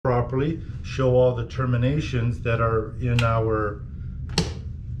properly, show all the terminations that are in our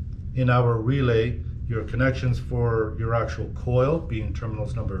relay, your connections for your actual coil being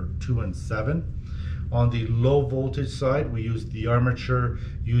terminals number 2 and 7. On the low voltage side, we use the armature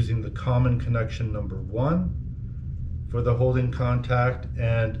using the common connection number 1 for the holding contact,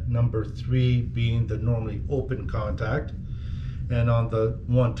 and number 3 being the normally open contact. And on the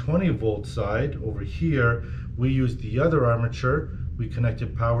 120 volt side over here, we use the other armature. We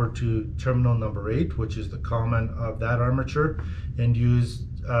connected power to terminal number 8, which is the common of that armature, and used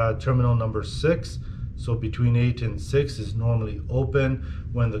terminal number 6. So between 8 and 6 is normally open.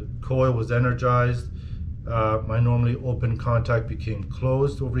 When the coil was energized, my normally open contact became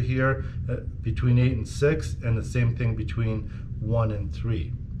closed over here between 8 and 6, and the same thing between 1 and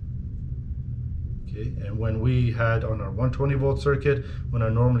 3. Okay, and when we had on our 120 volt circuit, when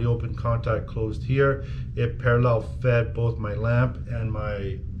our normally open contact closed here, it parallel fed both my lamp and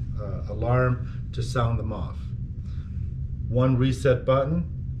my alarm to sound them off. One reset button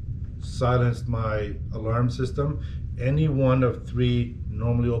silenced my alarm system. Any one of 3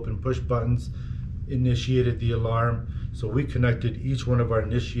 normally open push buttons initiated the alarm. So we connected each one of our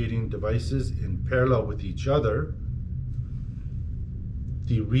initiating devices in parallel with each other.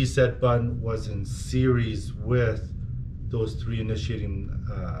 The reset button was in series with those 3 initiating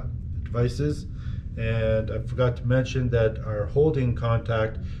devices. And I forgot to mention that our holding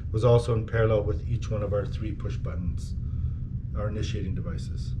contact was also in parallel with each one of our 3 push buttons, our initiating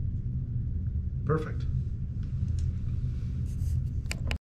devices. Perfect.